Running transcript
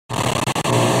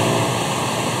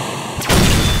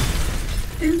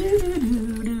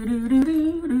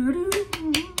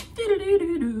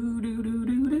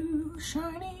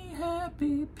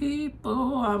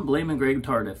Flaming Greg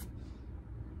Tardif.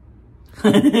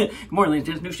 Good morning, ladies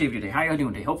and gents. New shave today. How y'all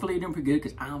doing today? Hopefully you're doing pretty good,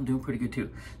 because I'm doing pretty good too.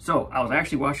 So I was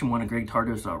actually watching one of Greg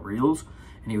Tardif's reels,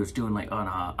 and he was doing like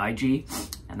on IG,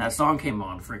 and that song came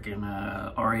on, freaking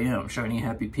REM, Shiny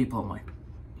Happy People. I'm like,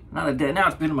 now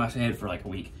it's been in my head for like a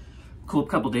week. Cool,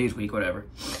 couple days, week, whatever.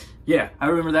 Yeah, I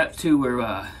remember that too,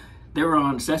 where they were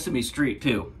on Sesame Street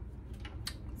too.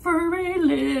 Furry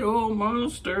little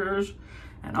monsters.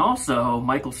 And also,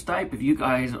 Michael Stipe, if you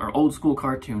guys are old school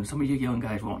cartoons, some of you young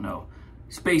guys won't know.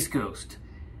 Space Ghost.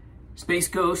 Space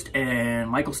Ghost and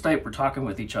Michael Stipe were talking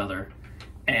with each other.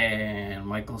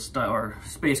 And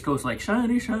Space Ghost like,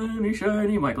 shiny, shiny,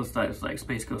 shiny. Michael Stipe's like,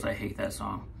 Space Ghost, I hate that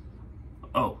song.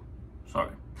 Oh,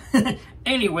 sorry.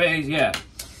 Anyways, yeah.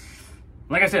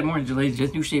 Like I said, morning, ladies,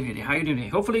 just new shave today. How you doing today?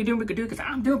 Hopefully you're doing what you can do, because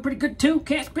I'm doing pretty good too.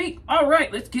 Can't speak. All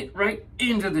right, let's get right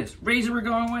into this. Razor we're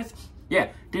going with. Yeah,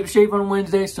 did a shave on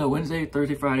Wednesday, so Wednesday,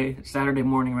 Thursday, Friday, Saturday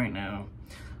morning right now,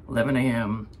 11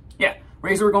 a.m. Yeah,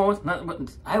 razor we're going with. Nothing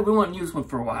but, I haven't wanted to use one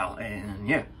for a while, and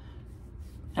yeah,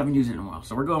 haven't used it in a while.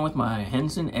 So we're going with my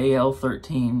Henson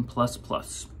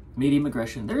AL13++, medium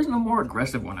aggression. There's no more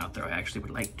aggressive one out there I actually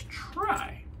would like to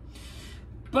try.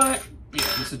 But yeah,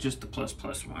 this is just the plus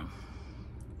one.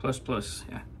 Plus,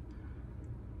 yeah.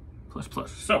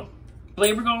 Plus. So,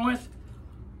 blade we're going with?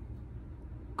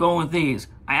 Going with these.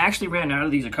 I actually ran out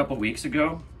of these a couple weeks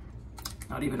ago.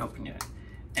 Not even open yet.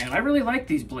 And I really like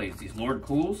these blades, these Lord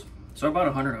Cools. So I bought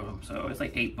 100 of them. So it's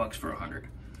like $8 for 100.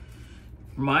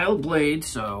 Mild blade,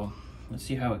 so let's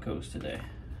see how it goes today.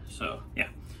 So, yeah.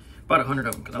 Bought 100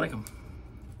 of them because I like them.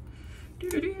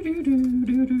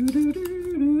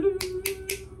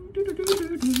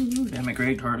 Damn it,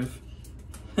 Greg Tardif.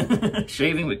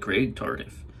 Shaving with Greg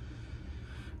Tardif.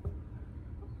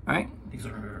 Alright, these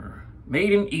are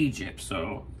made in Egypt,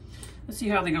 so let's see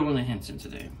how they go in the Henson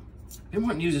today. I've been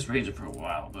wanting to use this razor for a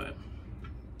while, but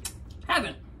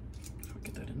haven't. So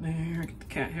get that in there, get the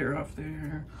cat hair off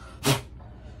there.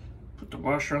 Put the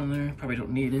washer on there. Probably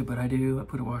don't need it, but I do. I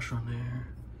put a washer on there.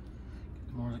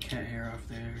 Get more of the cat hair off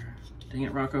there. Dang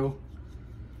it, Rocco.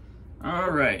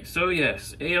 Alright, so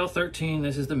yes, AL13,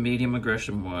 this is the medium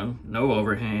aggression one. No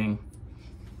overhang.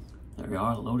 There we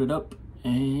are, loaded up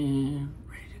and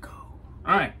ready to go.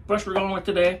 Alright, brush we're going with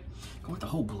today. Going with the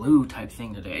whole blue type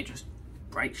thing today, just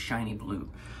bright, shiny blue.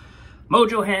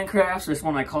 Mojo Handcrafts, this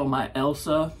one I call my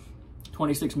Elsa.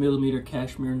 26mm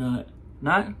cashmere knot,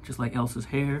 just like Elsa's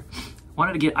hair.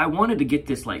 I wanted to get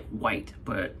this like white,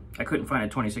 but I couldn't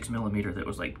find a 26mm that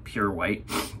was like pure white.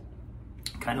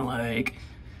 Kind of like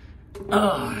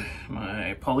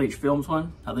my Paul H. Films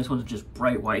one. Now this one's just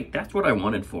bright white. That's what I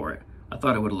wanted for it. I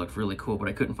thought it would have looked really cool, but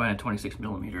I couldn't find a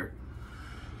 26mm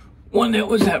one that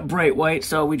was that bright white,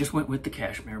 so we just went with the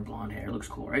cashmere blonde hair. Looks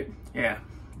cool, right? Yeah.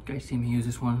 You guys see me use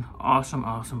this one. Awesome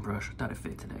brush. I thought it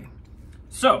fit today.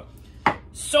 So,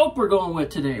 soap we're going with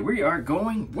today. We are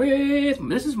going with,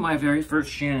 this is my very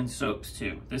first Shannon soaps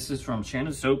too. This is from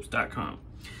shannonsoaps.com.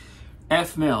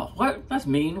 F-Mel. What? That's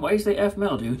mean. Why do you say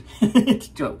F-Mel, dude? It's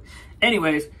a joke.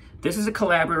 Anyways, this is a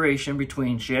collaboration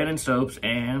between Shannon Soaps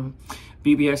and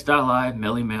BBS.Live,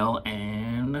 Melly Mel,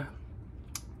 and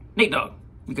Nate Dogg.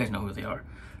 You guys know who they are.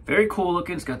 Very cool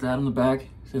looking. It's got that on the back.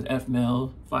 It says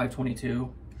F-Mel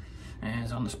 522. And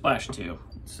it's on the splash too.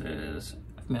 It says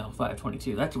F-Mel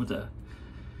 522. That's with the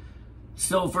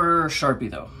silver Sharpie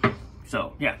though.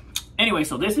 So, yeah. Anyway,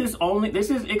 so this is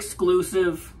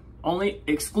exclusive. Only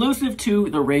exclusive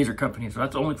to the razor company, so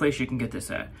that's the only place you can get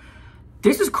this at.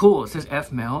 This is cool. It says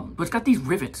F-Mel, but it's got these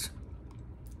rivets.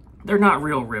 They're not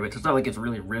real rivets. It's not like it's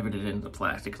really riveted into the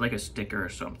plastic. It's like a sticker or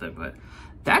something, but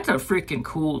that's a freaking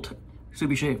cool,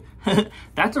 Subi Shave.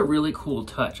 That's a really cool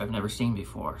touch I've never seen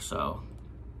before, so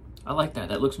I like that.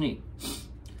 That looks neat.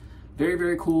 Very,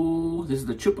 very cool. This is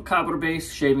the Chupacabra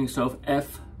base shaving soap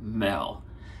F-Mel.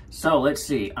 So let's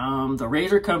see, the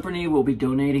razor company will be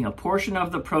donating a portion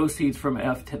of the proceeds from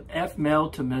F-Mel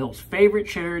to Mel's favorite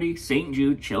charity, St.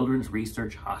 Jude Children's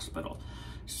Research Hospital.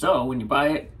 So when you buy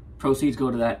it, proceeds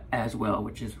go to that as well,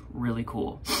 which is really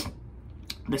cool.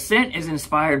 The scent is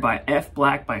inspired by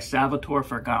F-Black by Salvatore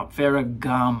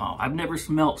Ferragamo. I've never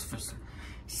smelt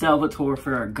Salvatore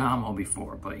Ferragamo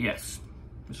before, but yes,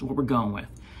 this is what we're going with.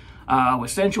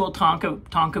 With sensual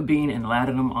tonka bean and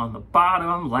ladanum on the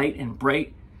bottom, light and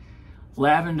bright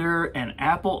lavender and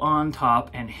apple on top,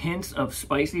 and hints of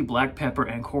spicy black pepper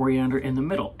and coriander in the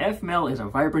middle. F-Mel is a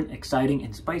vibrant, exciting,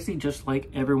 and spicy, just like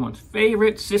everyone's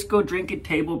favorite Cisco drinking,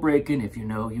 table breaking, if you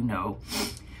know, you know.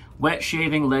 Wet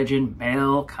shaving legend,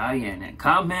 Mel Cayenne. And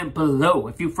comment below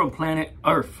if you're from planet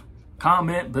Earth.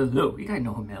 Comment below. You guys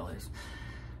know who Mel is.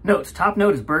 Notes. Top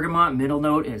note is bergamot, middle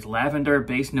note is lavender,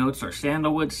 base notes are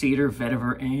sandalwood, cedar,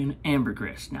 vetiver, and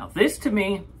ambergris. Now this to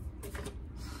me,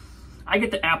 I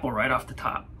get the apple right off the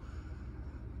top.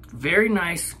 Very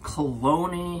nice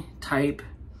cologne-y type,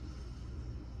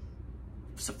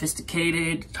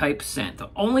 sophisticated type scent.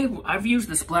 I've used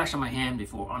the splash on my hand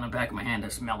before, on the back of my hand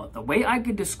to smell it. The way I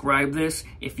could describe this,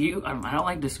 I don't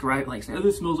like describe, like say, oh,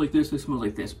 this smells like this smells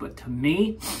like this, but to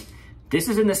me, this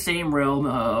is in the same realm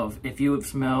of if you have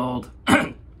smelled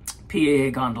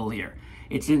PAA Gondolier.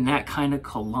 It's in that kind of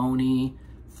cologne-y,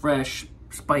 fresh,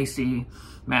 spicy,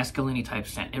 masculine type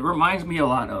scent. It reminds me a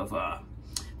lot of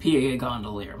PAA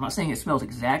Gondolier. I'm not saying it smells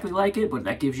exactly like it, but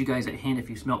that gives you guys a hint. If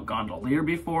you smelled Gondolier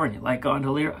before and you like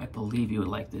Gondolier, I believe you would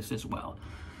like this as well.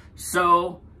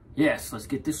 So, yes, let's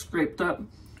get this scraped up,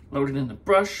 load it in the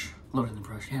brush. Load it in the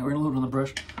brush. Yeah, we're gonna load it on the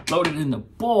brush. Load it in the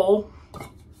bowl.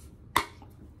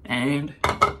 And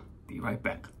be right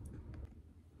back.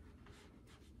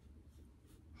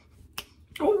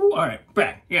 Oh, all right,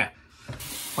 back, yeah.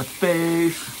 Watch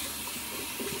face.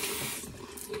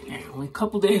 Yeah, only a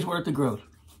couple days worth of growth.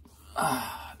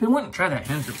 I've been wanting to try that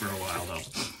Henson for a while, though.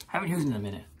 Haven't used it in a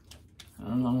minute.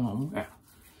 Yeah.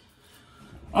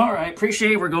 All right,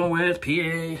 appreciate we're going with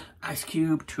PA Ice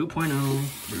Cube 2.0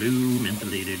 Blue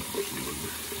Mentholated.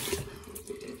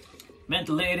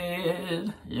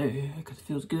 Mentholated, yeah, because it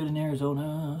feels good in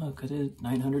Arizona, because it's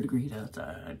 900 degrees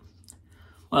outside.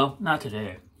 Well, not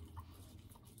today.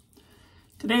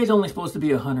 Today's only supposed to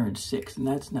be 106, and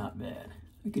that's not bad.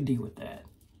 I can deal with that.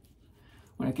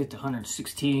 When I get to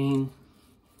 116,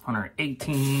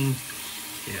 118,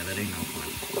 yeah, that ain't no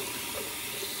fun.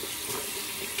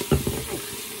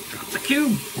 Drop the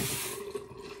cube.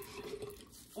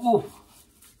 Oh.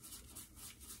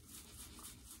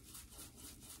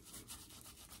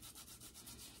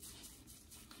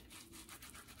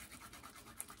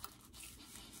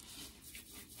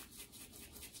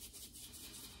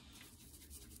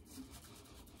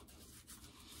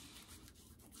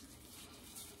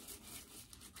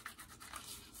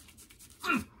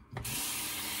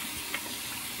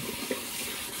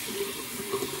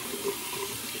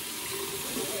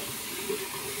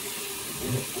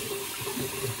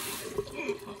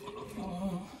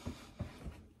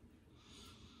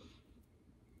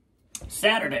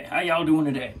 Saturday, how y'all doing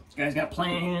today? You guys got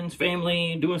plans,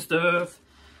 family, doing stuff?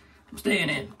 I'm staying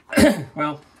in.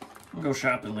 Well, I'll go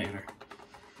shopping later.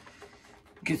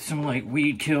 Get some like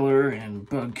weed killer and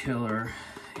bug killer.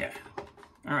 Yeah.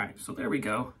 All right, so there we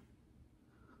go.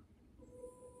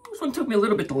 This one took me a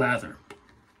little bit to lather.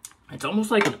 It's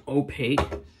almost like an opaque,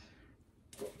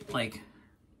 like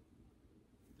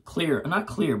clear, not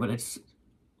clear, but it's,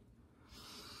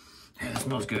 yeah, it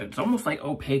smells good. It's almost like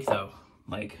opaque though.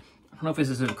 Like, I don't know if this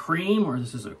is a cream or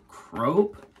this is a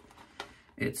crope.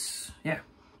 It's, yeah,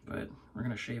 but we're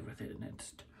gonna shave with it, and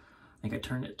it's, I think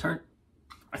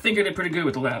I think I did pretty good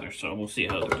with the lather, so we'll see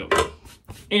how it goes.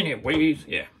 Anyways,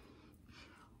 yeah.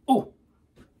 Oh,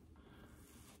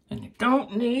 and you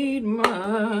don't need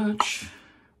much.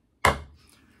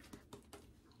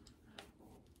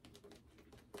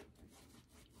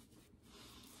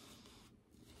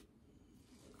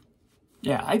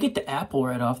 Yeah, I get the apple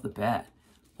right off the bat.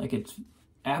 Like, it's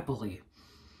appley.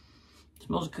 It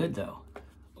smells good though.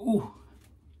 Ooh.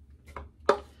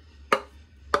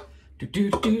 Do do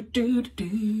do do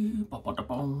do. Ba ba da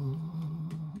bum.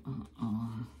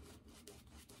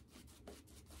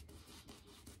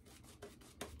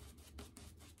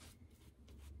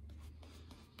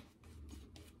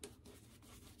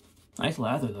 Nice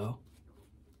lather though.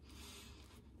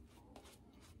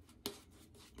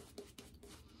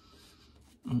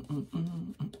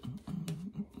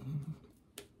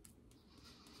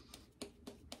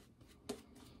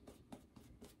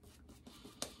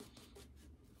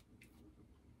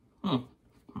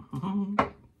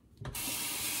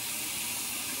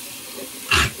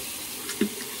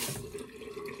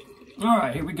 All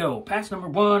right, here we go. Pass number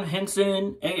 1,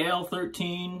 Henson,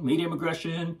 AL13, medium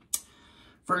aggression.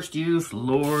 First use,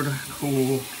 Lord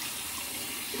Cool.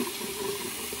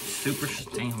 Super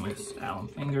stainless Allen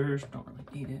fingers. Don't really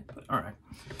need it, but all right.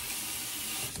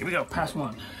 Here we go, pass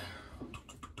 1.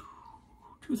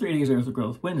 2-3 days worth of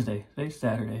growth. Wednesday, today's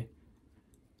Saturday.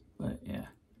 But yeah.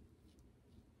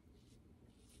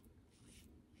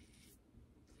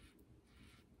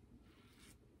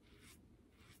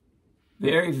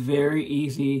 Very, very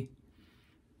easy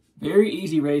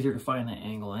razor to find that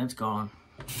angle, and it's gone.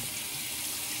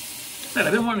 Said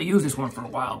I've been wanting to use this one for a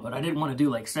while, but I didn't want to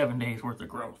do like 7 days worth of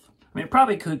growth. I mean, it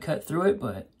probably could cut through it,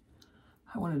 but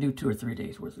I want to do 2 or 3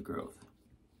 days worth of growth.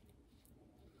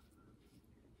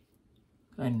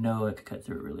 I know it could cut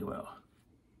through it really well.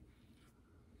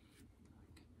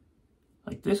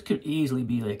 Like this could easily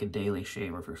be like a daily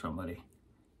shaver for somebody,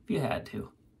 if you had to.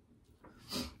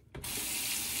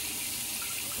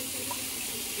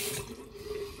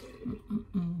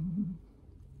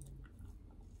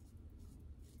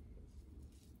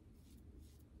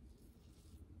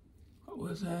 What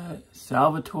was that?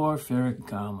 Salvatore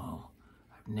Ferragamo.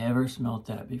 I've never smelt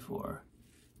that before.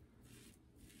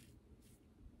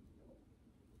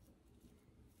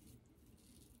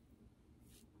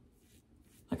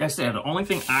 Like I said, the only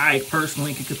thing I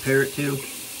personally could compare it to,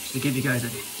 just to give you guys a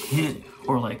hint,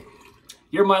 or like,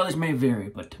 your mileage may vary,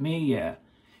 but to me, yeah,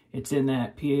 it's in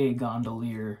that PA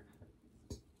Gondolier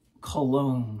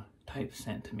cologne type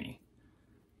scent to me.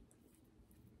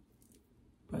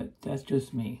 But that's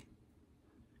just me.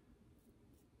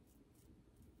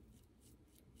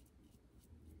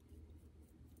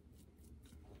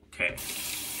 Okay.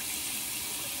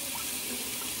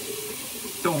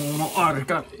 Dono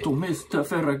arigato, Mr.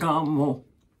 Ferragamo.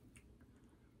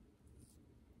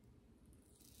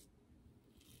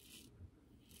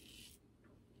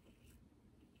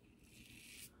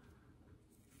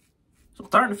 So I'm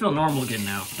starting to feel normal again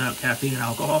now, without caffeine and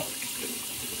alcohol.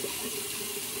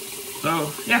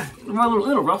 So, yeah, a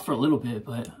little rough for a little bit,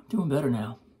 but I'm doing better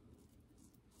now.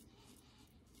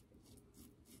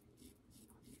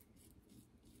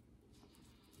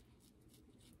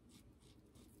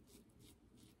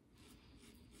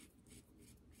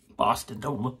 Boston,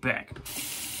 don't look back.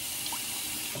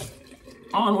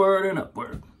 Onward and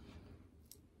upward.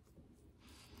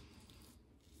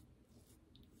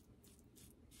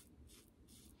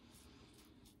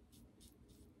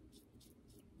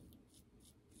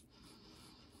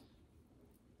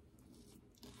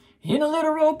 In a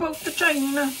little rowboat to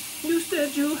China, you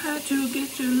said you had to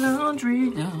get your laundry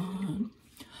done.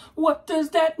 What does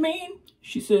that mean?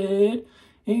 She said,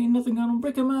 ain't nothing gonna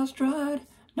break in my stride.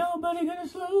 Nobody gonna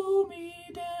slow me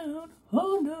down.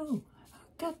 Oh no, I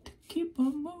got to keep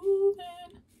on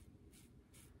moving.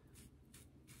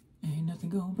 Ain't nothing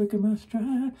gonna break in my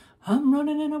stride. I'm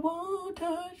running and I won't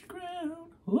touch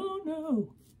ground. Oh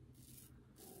no.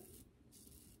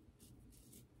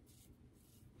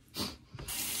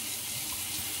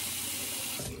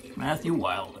 Matthew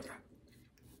Wilder.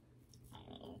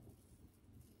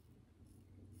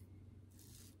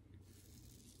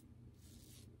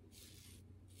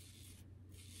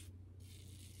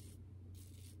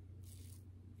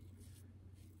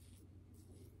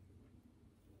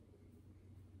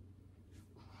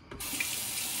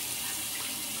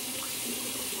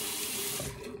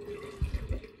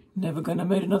 Never gonna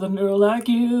meet another girl like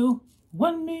you.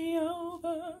 Won me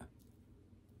over.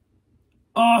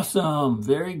 Awesome.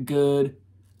 Very good.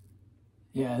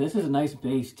 Yeah, this is a nice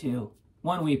base too.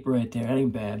 One weep right there. That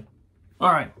ain't bad.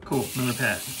 Alright, cool. Another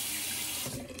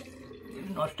pass.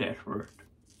 Mustache first.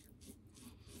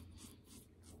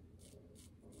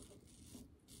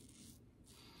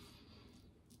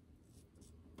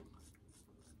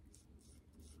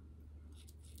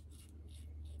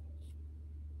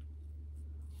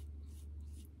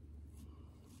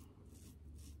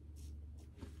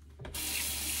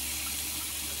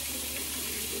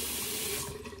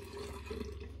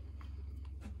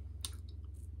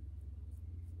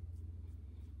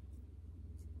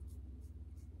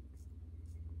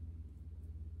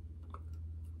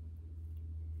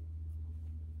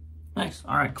 Nice.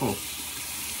 All right, cool.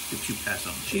 Get you pass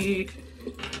on the cheek.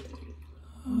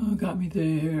 Oh, got me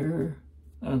there.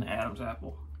 An Adam's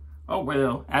apple. Oh,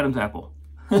 well, Adam's apple.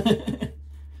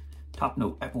 Top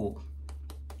note apple.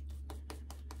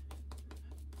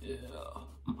 Yeah.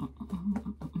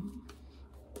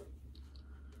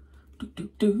 Do, do,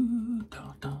 do,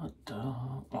 da, da, da.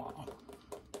 Oh.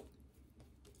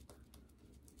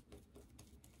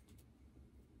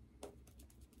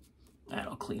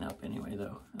 That'll clean up anyway,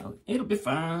 though. It'll be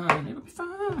fine. It'll be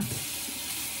fine.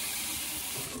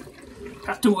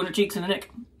 Got two on the cheeks and the neck.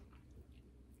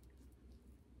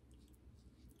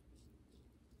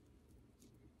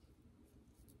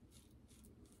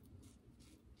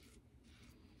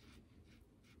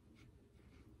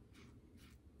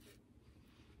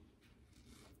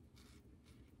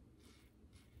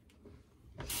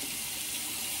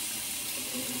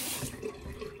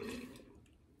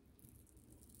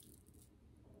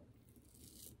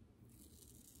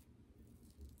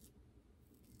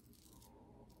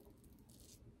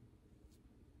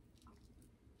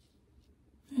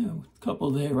 Yeah, a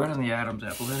couple there, right on the Adam's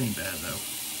apple. That ain't bad, though.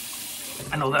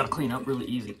 I know that'll clean up really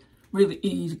easy. Really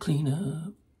easy clean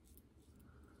up.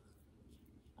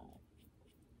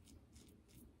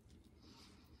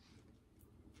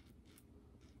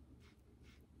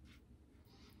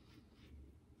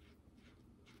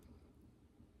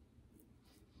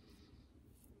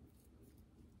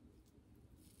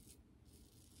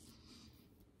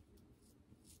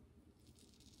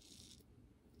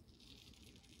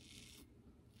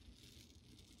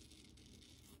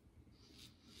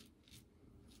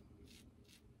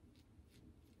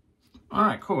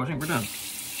 right, cool. I think we're done.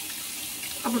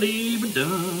 I believe we're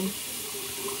done.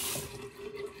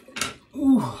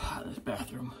 Ooh, this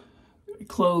bathroom. Very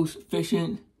close,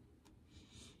 efficient.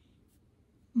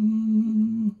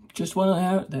 Just one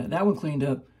of that one cleaned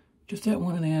up. Just that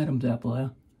one in the Adam's apple, huh?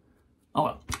 Oh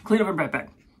well, clean up and right back.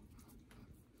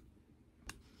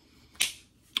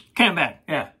 Came back,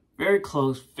 yeah. Very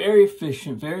close, very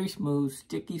efficient, very smooth,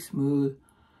 sticky smooth.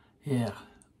 Yeah.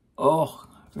 Oh,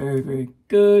 very, very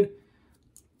good.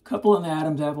 Couple in the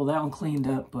Adam's apple, that one cleaned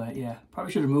up, but yeah,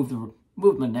 probably should have moved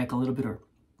my neck a little bit.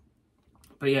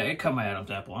 But yeah, it cut my Adam's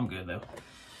apple. I'm good though.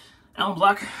 Allen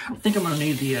block. I think I'm gonna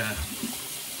need the. Yeah,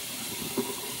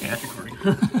 that's recording.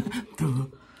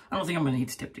 I don't think I'm gonna need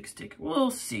styptic stick.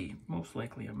 We'll see. Most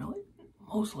likely I will.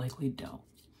 Most likely don't.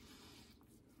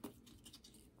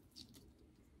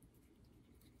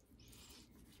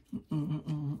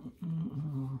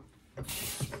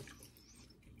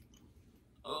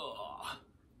 Oh.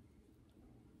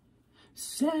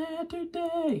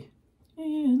 Saturday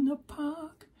in the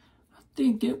park. I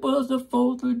think it was the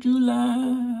 4th of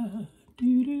July.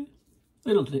 Doo-doo.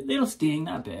 Little sting,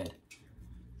 not bad.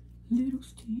 Little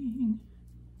sting.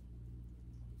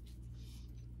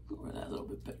 Over that a little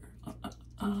bit better.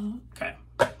 Okay.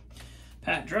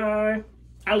 Pat dry.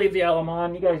 I leave the alum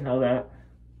on. You guys know that.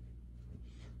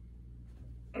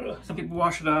 Some people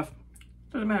wash it off.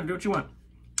 Doesn't matter. Do what you want.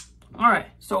 All right.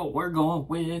 So we're going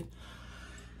with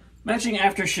matching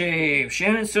aftershave.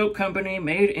 Shannon Soap Company,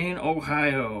 made in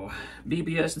Ohio.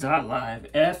 BBS.live.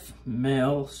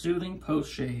 F-Mel Soothing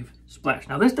Post Shave Splash.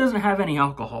 Now this doesn't have any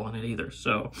alcohol in it either.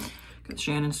 So got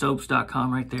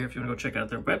shannonsoaps.com right there if you want to go check out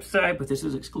their website. But this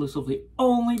is exclusively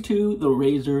only to the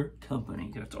Razor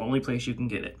Company. That's the only place you can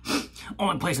get it.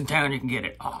 Only place in town you can get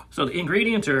it. Oh. So the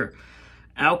ingredients are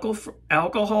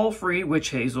alcohol-free witch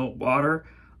hazel, water,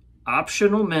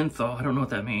 optional menthol, I don't know what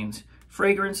that means,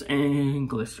 fragrance, and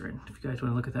glycerin. If you guys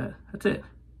want to look at that, that's it.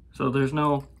 So there's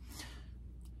no,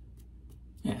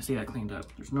 yeah, see that cleaned up.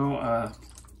 There's no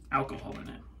alcohol in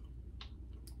it.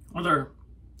 Other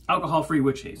alcohol-free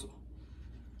witch hazel.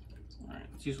 All right,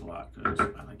 let's use a lot because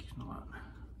I like using a lot.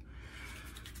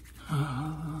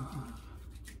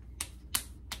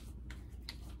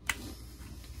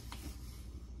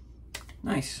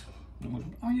 Nice.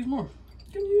 I'll use more.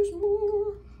 Can use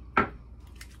more.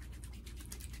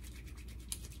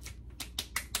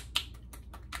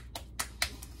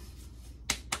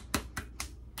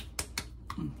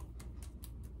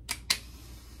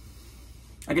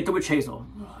 I get the witch hazel.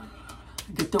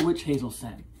 I get the witch hazel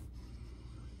scent.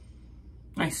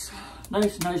 Nice.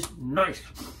 Nice, nice, nice.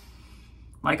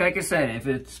 Like I said, if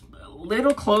it's a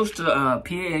little close to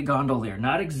PA Gondolier,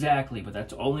 not exactly, but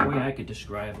that's the only way I could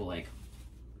describe like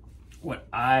what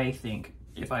I think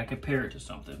if I compare it to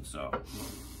something. So,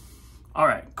 all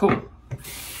right, cool. All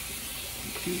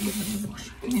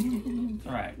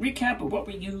right, recap of what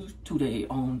we used today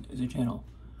on the channel.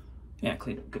 Yeah,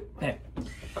 clean it. Good. Hey.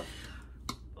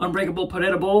 Unbreakable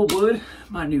Paletta Bowl wood,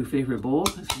 my new favorite bowl.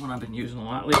 This is one I've been using a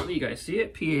lot lately. You guys see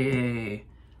it? PA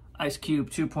Ice Cube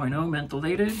 2.0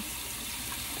 mentholated.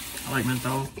 I like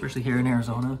menthol, especially here in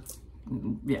Arizona.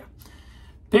 Yeah.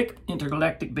 Pick,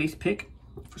 intergalactic base pick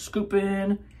for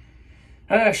scooping.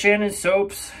 Shannon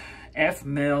Soaps,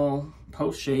 F-Mel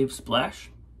Post Shave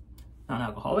Splash,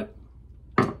 non-alcoholic.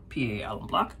 PA alum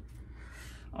block.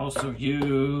 Also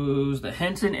use the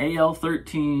Henson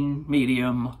AL13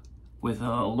 medium with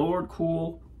a Lord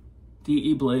Cool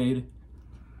DE blade.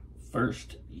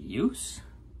 First use.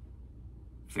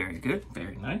 Very good,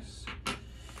 very nice.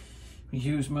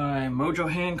 Use my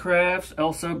Mojo Handcrafts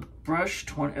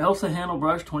Elsa handle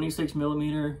brush,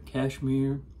 26mm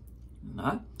cashmere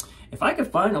knot. If I could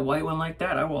find a white one like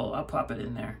that, I'll pop it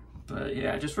in there. But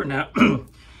yeah, just for now,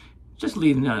 just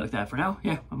leaving it like that for now.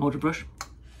 Yeah, my Mojo brush.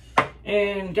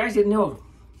 And guys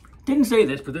didn't say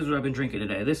this, but this is what I've been drinking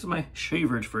today. This is my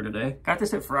shaverage for today. Got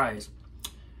this at Fry's.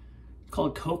 It's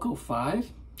called Cocoa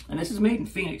 5, and this is made in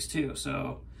Phoenix too.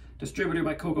 So distributed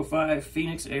by Cocoa 5,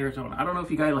 Phoenix, Arizona. I don't know if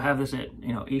you guys will have this at,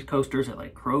 East Coasters at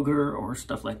like Kroger or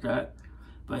stuff like that.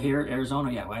 But here in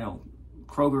Arizona, yeah, I know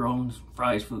Kroger owns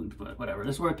Fry's Foods, but whatever.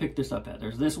 This is where I picked this up at.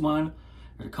 There's this one,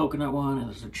 there's a coconut one, and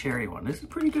there's a cherry one. This is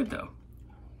pretty good though.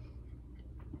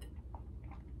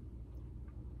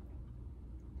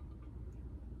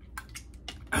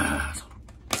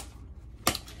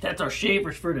 That's our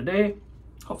shavers for today.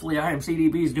 Hopefully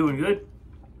IMCDB is doing good.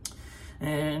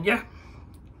 And yeah.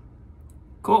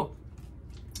 Cool.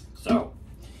 So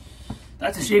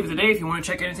that's the shave of the day. If you want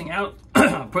to check anything out,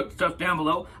 put stuff down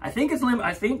below. I think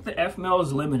the F-Mel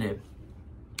is limited.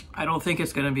 I don't think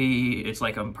it's gonna be, it's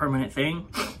like a permanent thing.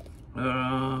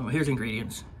 Here's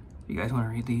ingredients. You guys want to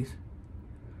read these?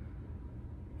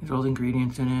 There's all the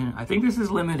ingredients in it. I think this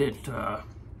is limited.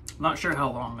 Not sure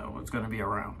how long though it's going to be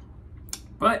around.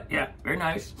 But yeah, very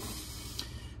nice.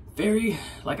 Very,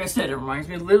 like I said, it reminds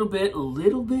me a little bit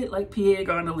like PA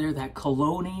Gondolier, that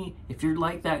cologne-y. If you're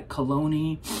like that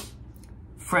cologne-y,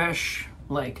 fresh,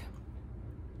 like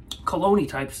cologne-y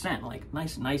type scent, like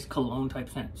nice cologne type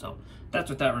scent. So that's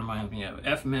what that reminds me of.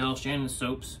 F-Mel, Shannon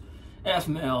soaps,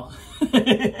 F-Mel.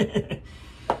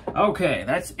 Okay,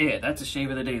 that's it. That's the shave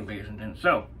of the day, ladies and gentlemen.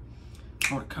 So,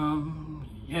 more to come.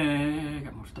 Yeah,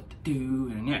 got more stuff to do.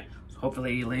 And yeah, so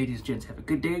hopefully, ladies and gents, have a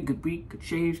good day, good week, good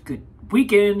shaves, good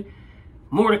weekend.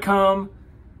 More to come.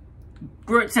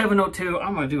 We're at 702.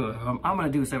 I'm gonna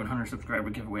do a 700 subscriber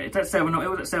giveaway. It's at 70. It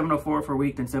was at 704 for a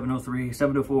week, then 703,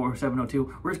 704,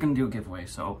 702. We're just gonna do a giveaway.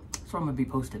 So that's what I'm gonna be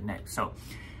posted next. So,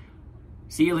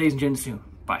 see you, ladies and gents, soon.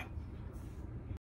 Bye.